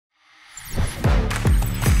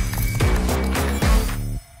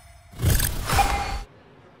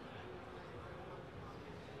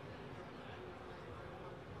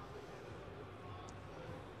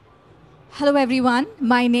Hello, everyone.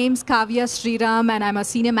 My name's Kavya Sriram, and I'm a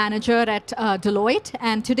senior manager at Deloitte.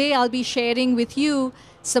 And today I'll be sharing with you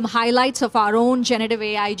some highlights of our own generative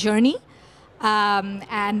AI journey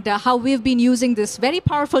and how we've been using this very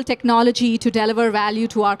powerful technology to deliver value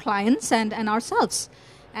to our clients and ourselves.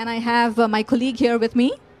 And I have my colleague here with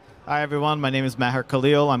me. Hi, everyone. My name is Maher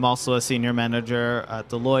Khalil. I'm also a senior manager at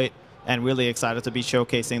Deloitte and really excited to be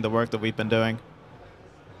showcasing the work that we've been doing.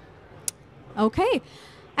 OK.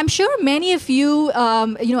 I'm sure many of you,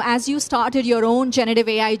 as you started your own generative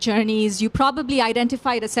AI journeys, you probably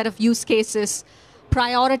identified a set of use cases,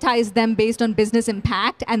 prioritized them based on business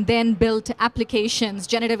impact, and then built applications,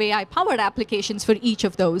 generative AI-powered applications for each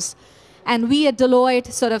of those. And we at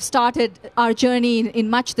Deloitte sort of started our journey in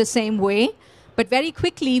much the same way. But very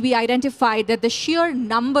quickly, we identified that the sheer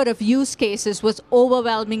number of use cases was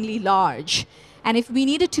overwhelmingly large. And if we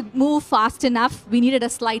needed to move fast enough, we needed a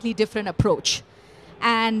slightly different approach.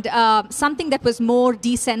 And something that was more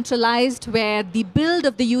decentralized, where the build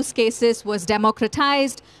of the use cases was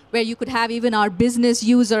democratized, where you could have even our business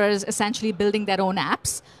users essentially building their own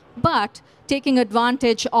apps, but taking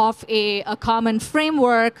advantage of a common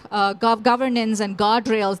framework, governance, and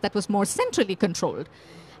guardrails that was more centrally controlled.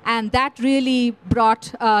 And that really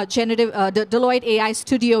brought the Deloitte AI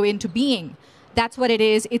Studio into being. That's what it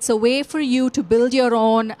is. It's a way for you to build your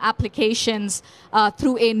own applications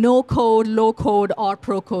through a no-code, low-code, or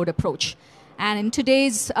pro-code approach. And in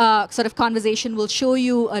today's sort of conversation, we'll show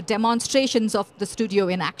you demonstrations of the studio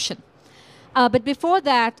in action. But before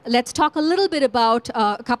that, let's talk a little bit about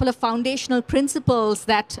a couple of foundational principles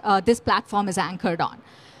that this platform is anchored on.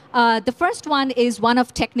 The first one is one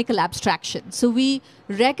of technical abstraction. So we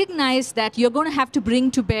recognize that you're going to have to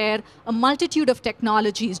bring to bear a multitude of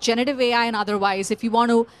technologies, generative AI and otherwise, if you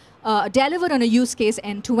want to deliver on a use case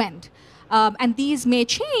end-to-end. And these may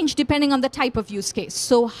change depending on the type of use case.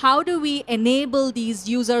 So how do we enable these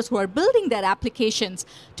users who are building their applications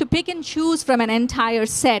to pick and choose from an entire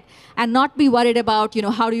set and not be worried about,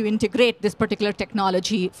 how do you integrate this particular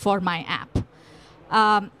technology for my app?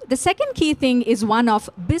 The second key thing is one of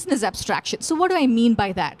business abstraction. So what do I mean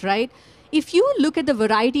by that, right? If you look at the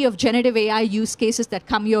variety of generative AI use cases that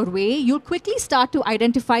come your way, you'll quickly start to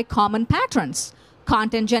identify common patterns: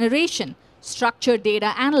 content generation, structured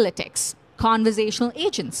data analytics, conversational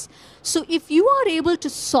agents. So if you are able to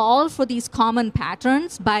solve for these common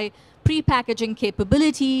patterns by pre-packaging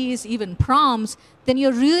capabilities, even prompts, then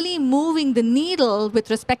you're really moving the needle with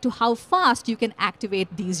respect to how fast you can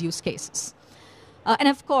activate these use cases. And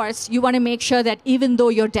of course, you want to make sure that even though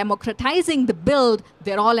you're democratizing the build,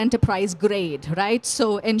 they're all enterprise grade, right?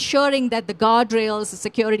 So ensuring that the guardrails, the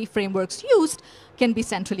security frameworks used can be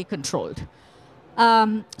centrally controlled.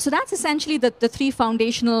 So that's essentially the three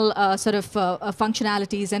foundational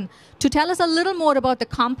functionalities. And to tell us a little more about the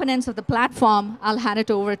components of the platform, I'll hand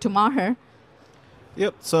it over to Maher.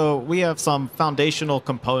 Yep. So we have some foundational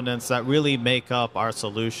components that really make up our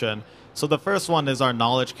solution. So the first one is our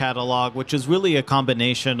knowledge catalog, which is really a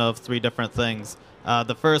combination of three different things.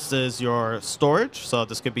 The first is your storage. So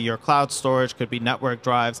this could be your cloud storage, could be network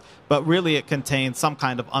drives, but really it contains some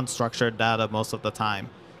kind of unstructured data most of the time.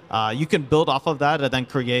 You can build off of that and then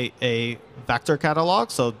create a vector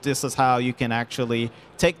catalog. So this is how you can actually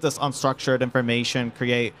take this unstructured information,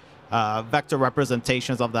 create vector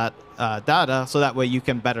representations of that data, so that way you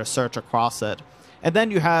can better search across it. And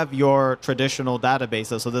then you have your traditional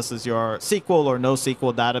databases. So this is your SQL or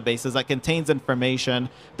NoSQL databases that contains information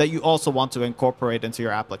that you also want to incorporate into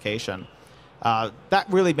your application. That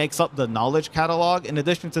really makes up the knowledge catalog. In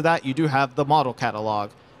addition to that, you do have the model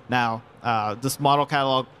catalog. Now, this model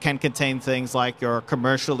catalog can contain things like your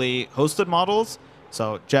commercially hosted models,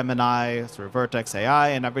 so Gemini, through Vertex AI,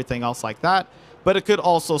 and everything else like that. But it could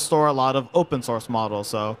also store a lot of open source models.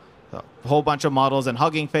 So a whole bunch of models in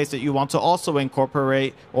Hugging Face that you want to also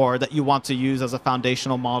incorporate or that you want to use as a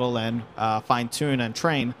foundational model and fine-tune and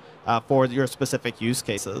train for your specific use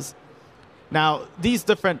cases. Now, these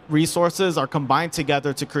different resources are combined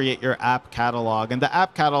together to create your app catalog. And the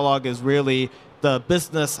app catalog is really the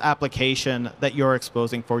business application that you're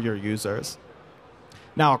exposing for your users.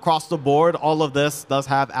 Now, across the board, all of this does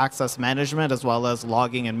have access management as well as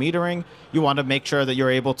logging and metering. You want to make sure that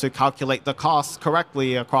you're able to calculate the costs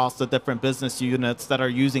correctly across the different business units that are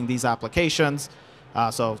using these applications.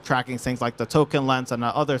 So tracking things like the token lengths and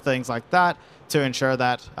other things like that to ensure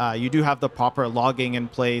that you do have the proper logging in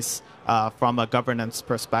place from a governance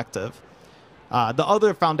perspective. The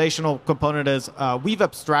other foundational component is we've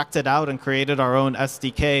abstracted out and created our own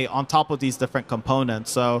SDK on top of these different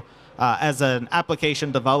components. So As an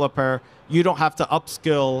application developer, you don't have to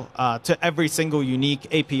upskill to every single unique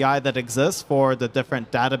API that exists for the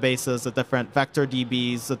different databases, the different vector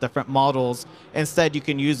DBs, the different models. Instead, you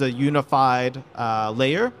can use a unified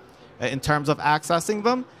layer in terms of accessing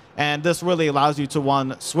them. And this really allows you to,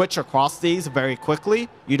 one, switch across these very quickly.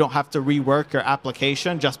 You don't have to rework your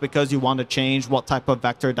application just because you want to change what type of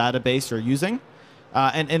vector database you're using.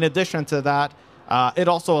 And in addition to that, it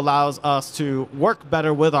also allows us to work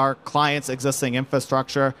better with our clients' existing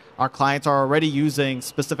infrastructure. Our clients are already using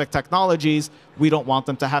specific technologies. We don't want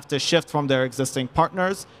them to have to shift from their existing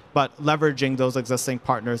partners, but leveraging those existing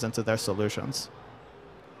partners into their solutions.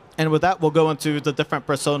 And with that, we'll go into the different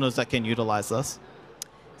personas that can utilize this.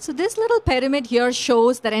 So this little pyramid here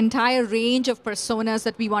shows that entire range of personas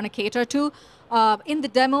that we want to cater to. In the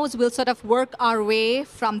demos, we'll sort of work our way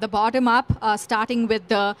from the bottom up, starting with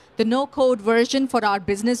the no-code version for our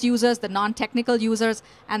business users, the non-technical users,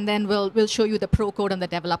 and then we'll show you the pro-code and the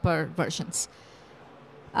developer versions.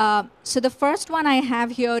 So the first one I have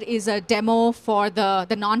here is a demo for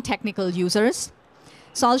the non-technical users.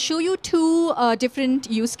 So I'll show you two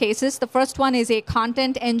different use cases. The first one is a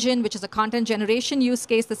content engine, which is a content generation use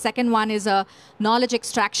case. The second one is a knowledge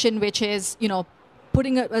extraction, which is,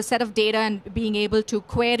 putting a set of data and being able to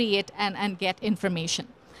query it and get information.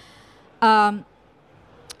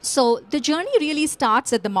 So the journey really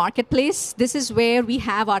starts at the marketplace. This is where we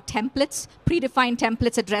have our templates, predefined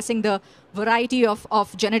templates addressing the variety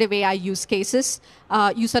of generative AI use cases.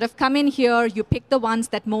 You sort of come in here, you pick the ones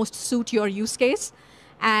that most suit your use case,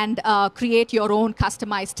 and create your own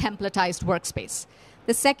customized templatized workspace.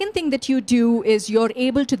 The second thing that you do is you're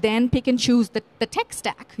able to then pick and choose the tech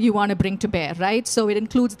stack you want to bring to bear, right? So it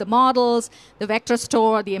includes the models, the vector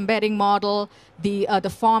store, the embedding model, the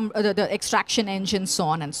extraction engine, so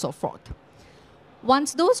on and so forth.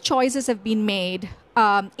 Once those choices have been made,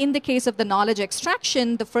 in the case of the knowledge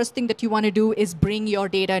extraction, the first thing that you want to do is bring your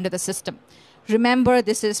data into the system. Remember,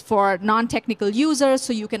 this is for non-technical users,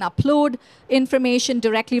 so you can upload information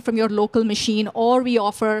directly from your local machine, or we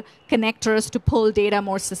offer connectors to pull data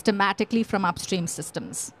more systematically from upstream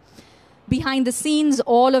systems. Behind the scenes,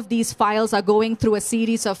 all of these files are going through a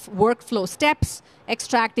series of workflow steps,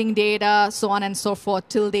 extracting data, so on and so forth,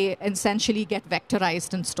 till they essentially get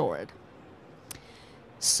vectorized and stored.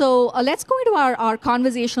 So let's go into our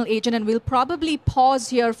conversational agent, and we'll probably pause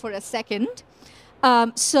here for a second.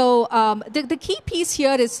 The key piece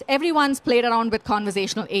here is everyone's played around with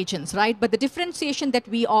conversational agents, right? But the differentiation that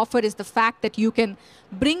we offer is the fact that you can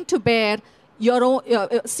bring to bear your own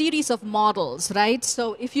series of models, right?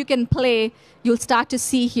 So if you can play, you'll start to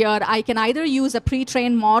see here, I can either use a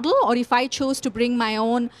pre-trained model, or if I chose to bring my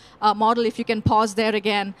own model, if you can pause there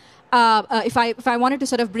again, if I wanted to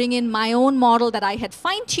sort of bring in my own model that I had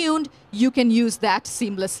fine-tuned, you can use that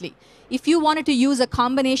seamlessly. If you wanted to use a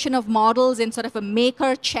combination of models in sort of a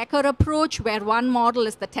maker-checker approach, where one model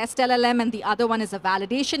is the test LLM and the other one is a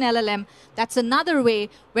validation LLM, that's another way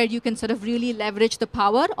where you can sort of really leverage the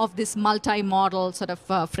power of this multi-model sort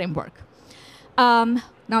of framework. Now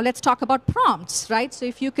let's talk about prompts, right? So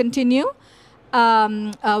if you continue,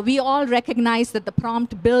 we all recognize that the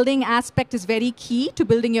prompt building aspect is very key to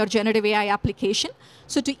building your generative AI application.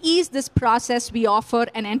 So to ease this process, we offer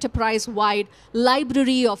an enterprise-wide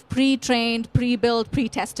library of pre-trained, pre-built,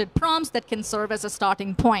 pre-tested prompts that can serve as a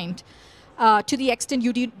starting point. To the extent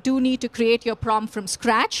you do need to create your prompt from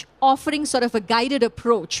scratch, offering sort of a guided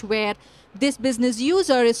approach where this business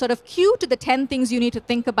user is sort of cued to the 10 things you need to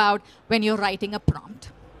think about when you're writing a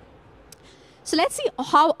prompt. So let's see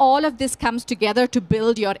how all of this comes together to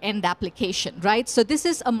build your end application, right? So this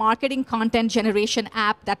is a marketing content generation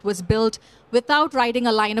app that was built without writing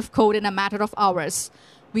a line of code in a matter of hours.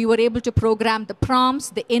 We were able to program the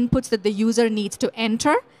prompts, the inputs that the user needs to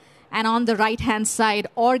enter, and on the right-hand side,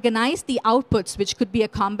 organize the outputs, which could be a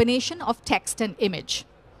combination of text and image.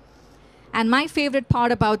 And my favorite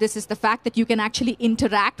part about this is the fact that you can actually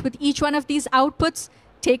interact with each one of these outputs,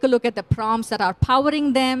 take a look at the prompts that are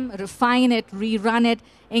powering them, refine it, rerun it,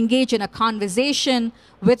 engage in a conversation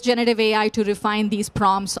with generative AI to refine these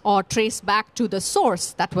prompts, or trace back to the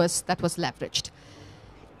source that was leveraged.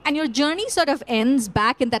 And your journey sort of ends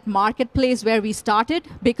back in that marketplace where we started,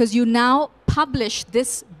 because you now publish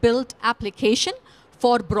this built application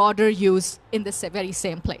for broader use in the very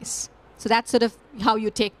same place. So that's sort of how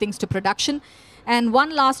you take things to production. And one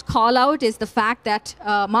last call out is the fact that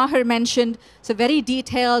Maher mentioned, so very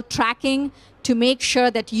detailed tracking to make sure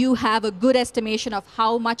that you have a good estimation of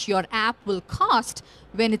how much your app will cost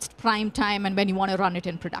when it's prime time and when you want to run it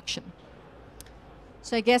in production.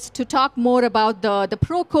 So I guess to talk more about the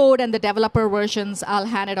pro code and the developer versions, I'll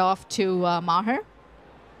hand it off to Maher.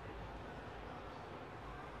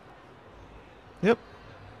 Yep.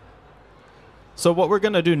 So what we're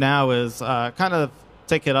going to do now is kind of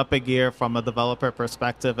take it up a gear from a developer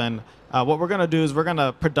perspective. And what we're going to do is we're going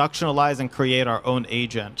to productionalize and create our own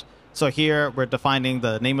agent. So here we're defining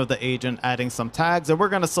the name of the agent, adding some tags, and we're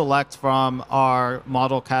going to select from our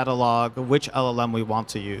model catalog which LLM we want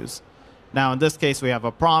to use. Now, in this case, we have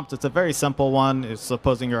a prompt. It's a very simple one. It's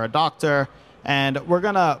supposing you're a doctor. And we're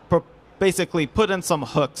going to basically put in some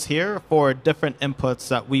hooks here for different inputs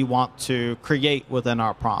that we want to create within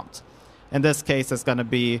our prompt. In this case, it's going to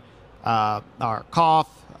be our cough,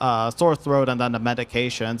 sore throat, and then the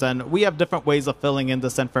medications. And we have different ways of filling in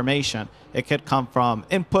this information. It could come from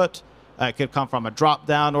input, it could come from a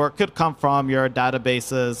drop-down, or it could come from your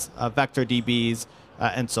databases, vector DBs,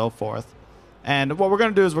 and so forth. And what we're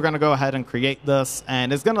going to do is we're going to go ahead and create this,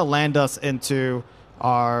 and it's going to land us into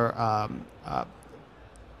our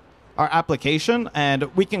application, and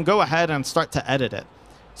we can go ahead and start to edit it.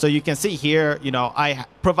 So you can see here, I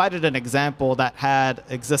provided an example that had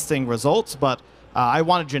existing results, but I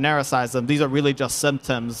want to genericize them. These are really just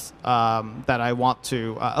symptoms that I want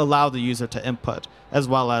to allow the user to input, as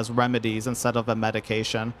well as remedies instead of a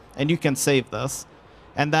medication. And you can save this.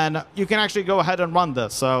 And then you can actually go ahead and run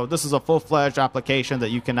this. So this is a full-fledged application that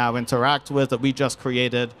you can now interact with that we just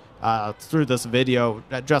created through this video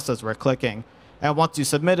just as we're clicking. And once you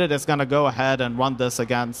submit it, it's going to go ahead and run this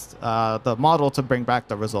against the model to bring back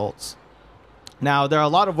the results. Now, there are a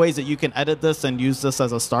lot of ways that you can edit this and use this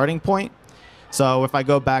as a starting point. So if I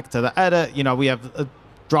go back to the edit, we have a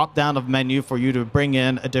drop-down of menu for you to bring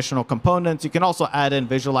in additional components. You can also add in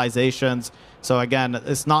visualizations. So again,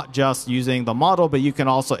 it's not just using the model, but you can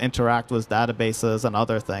also interact with databases and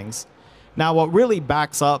other things. Now, what really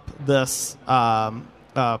backs up this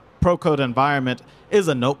pro-code environment is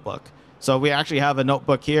a notebook. So we actually have a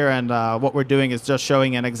notebook here, and what we're doing is just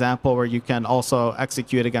showing an example where you can also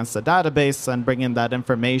execute against the database and bring in that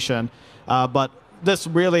information. But this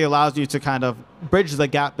really allows you to kind of bridge the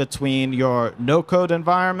gap between your no-code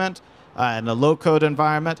environment and a low-code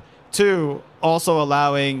environment to also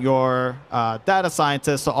allowing your data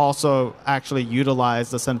scientists to also actually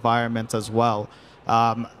utilize this environment as well.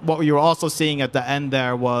 What you were also seeing at the end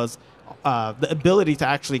there was the ability to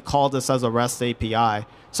actually call this as a REST API.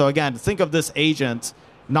 So again, think of this agent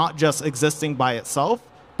not just existing by itself,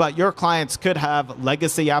 but your clients could have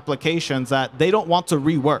legacy applications that they don't want to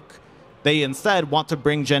rework. They instead want to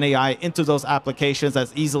bring GenAI into those applications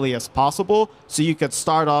as easily as possible, so you could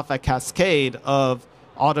start off a cascade of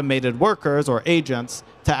automated workers or agents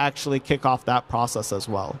to actually kick off that process as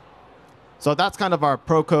well. So that's kind of our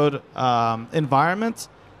pro-code environment.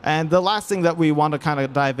 And the last thing that we want to kind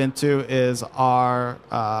of dive into is our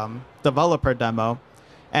developer demo.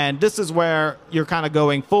 And this is where you're kind of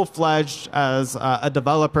going full-fledged as a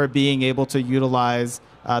developer being able to utilize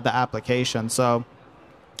the application. So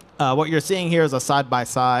what you're seeing here is a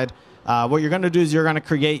side-by-side. What you're going to do is you're going to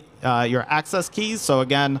create your access keys. So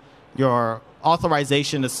again, your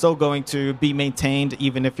authorization is still going to be maintained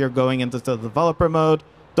even if you're going into the developer mode.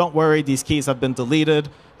 Don't worry, these keys have been deleted.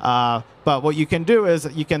 But what you can do is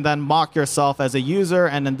you can then mock yourself as a user.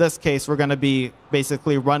 And in this case, we're going to be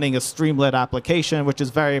basically running a Streamlit application, which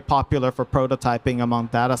is very popular for prototyping among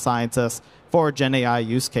data scientists for GenAI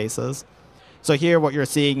use cases. So here what you're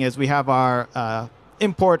seeing is we have our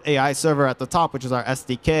import AI server at the top, which is our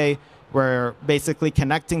SDK. We're basically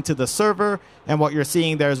connecting to the server. And what you're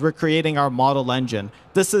seeing there is we're creating our model engine.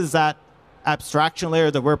 This is that abstraction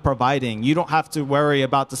layer that we're providing. You don't have to worry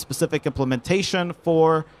about the specific implementation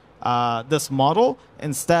for this model.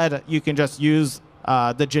 Instead, you can just use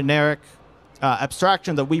the generic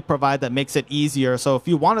abstraction that we provide that makes it easier. So if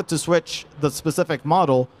you wanted to switch the specific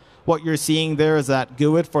model, what you're seeing there is that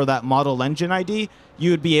GUID for that model engine ID.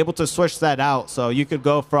 You would be able to switch that out. So you could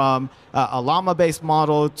go from a Llama-based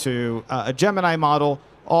model to a Gemini model,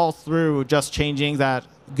 all through just changing that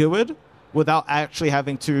GUID without actually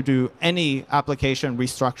having to do any application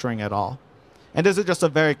restructuring at all. And this is just a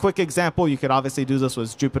very quick example. You could obviously do this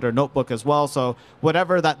with Jupyter Notebook as well. So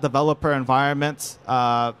whatever that developer environment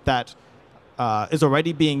that is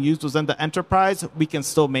already being used within the enterprise, we can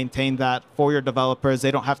still maintain that for your developers.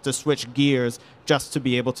 They don't have to switch gears just to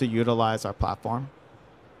be able to utilize our platform.